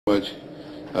much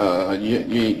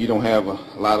you don't have a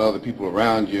lot of other people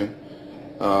around you,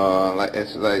 like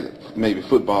maybe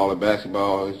football or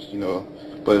basketball, you know.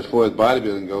 But as far as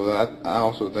bodybuilding goes, I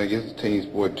also think it's a team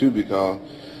sport too, because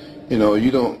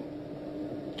you don't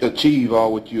achieve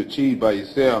all what you achieve by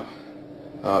yourself.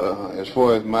 As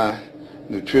far as my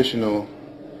nutritional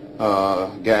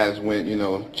guys went,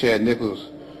 Chad Nichols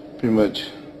pretty much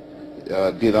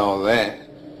did all that,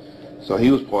 so he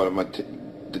was part of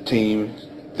the team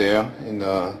there. And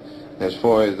as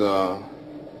far as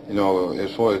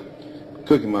as far as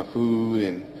cooking my food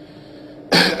and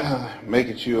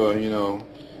making sure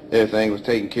everything was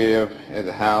taken care of at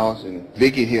the house, and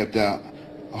Vicky helped out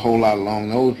a whole lot along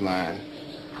those lines.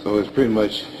 So it's pretty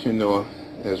much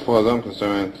as far as I'm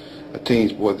concerned, a team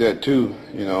sport there too.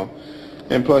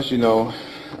 And plus in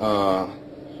the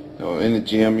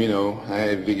gym, I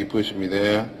had Vicky pushing me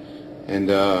there, and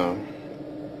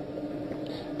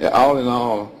yeah, all in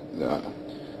all,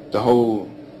 the whole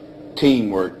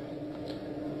teamwork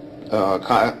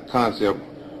concept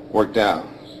worked out.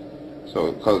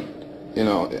 So, because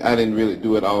I didn't really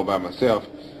do it all by myself.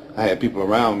 I had people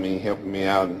around me helping me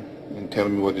out and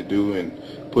telling me what to do and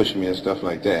pushing me and stuff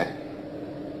like that.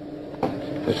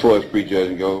 As far as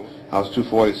prejudging goes, I was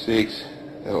 246,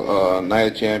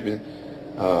 night champion,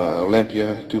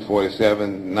 Olympia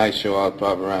 247. Night show I was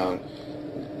probably around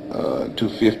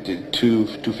 252,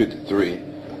 253.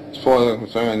 As far as I'm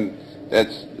concerned,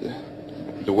 that's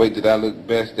the weight that I look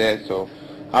best at, so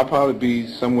I'll probably be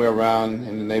somewhere around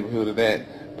in the neighborhood of that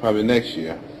probably next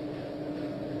year.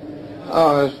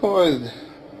 As far as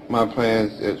my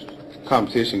plans as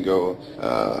competition goes,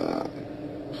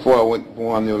 before I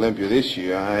won the Olympia this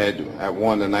year, I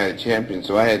won the night of champion,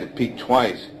 so I had to peak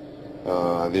twice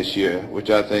this year, which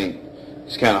I think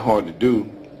is kind of hard to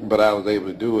do, but I was able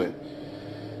to do it.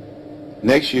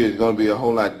 Next year is going to be a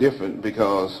whole lot different,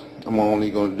 because I'm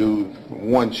only going to do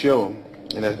one show,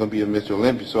 and that's going to be a Mr.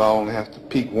 Olympia, so I only have to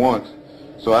peak once.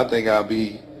 So I think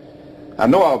I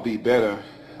know I'll be better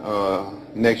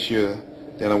next year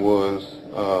than I was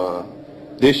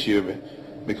this year,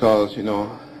 because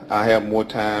I have more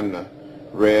time to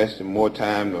rest and more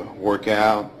time to work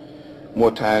out, more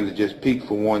time to just peak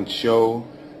for one show.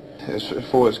 As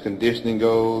far as conditioning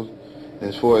goes,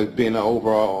 as far as being an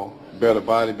overall better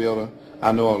bodybuilder,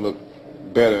 I know I'll look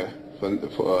better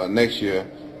for next year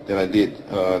than I did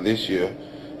this year,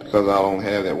 because I don't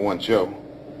have that one show.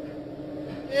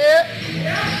 Yeah.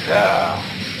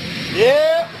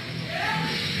 Yeah.